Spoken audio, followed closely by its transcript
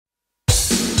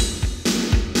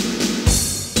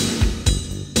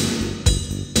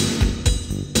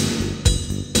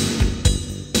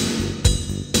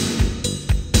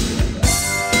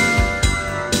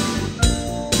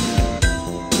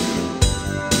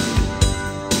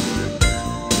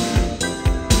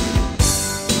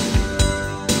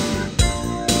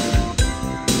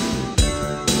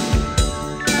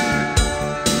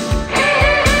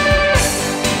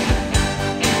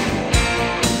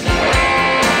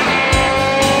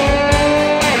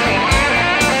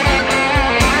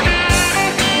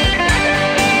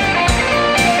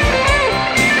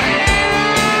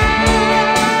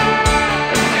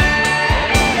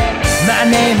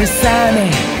name is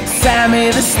Sammy, Sammy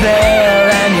the snail,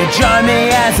 and you join me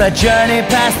as I journey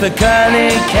past the curly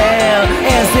kale.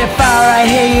 Is it far? I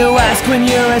hear you ask. When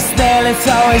you're a snail, it's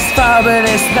always far, but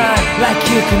it's not like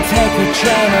you can take a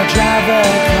train or drive a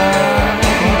car.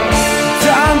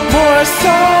 Don't pour a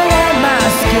soul on my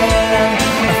skin,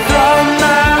 I throw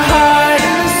my heart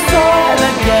in the soil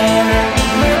again.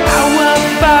 I will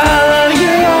follow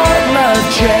your old love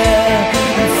trail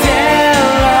until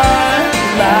our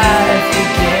life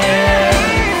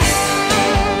begins.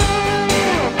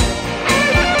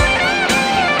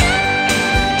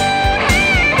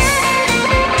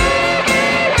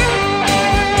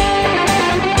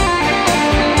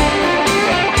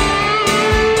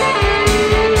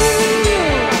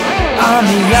 On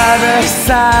the other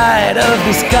side of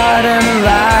this garden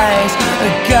lies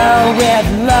a girl with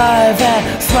love and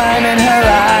slime in her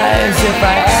eyes. If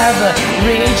I ever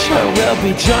reach her, we'll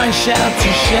be joined shell to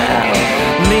shell,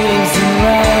 leaves and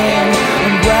rain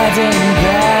and blood and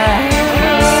bed.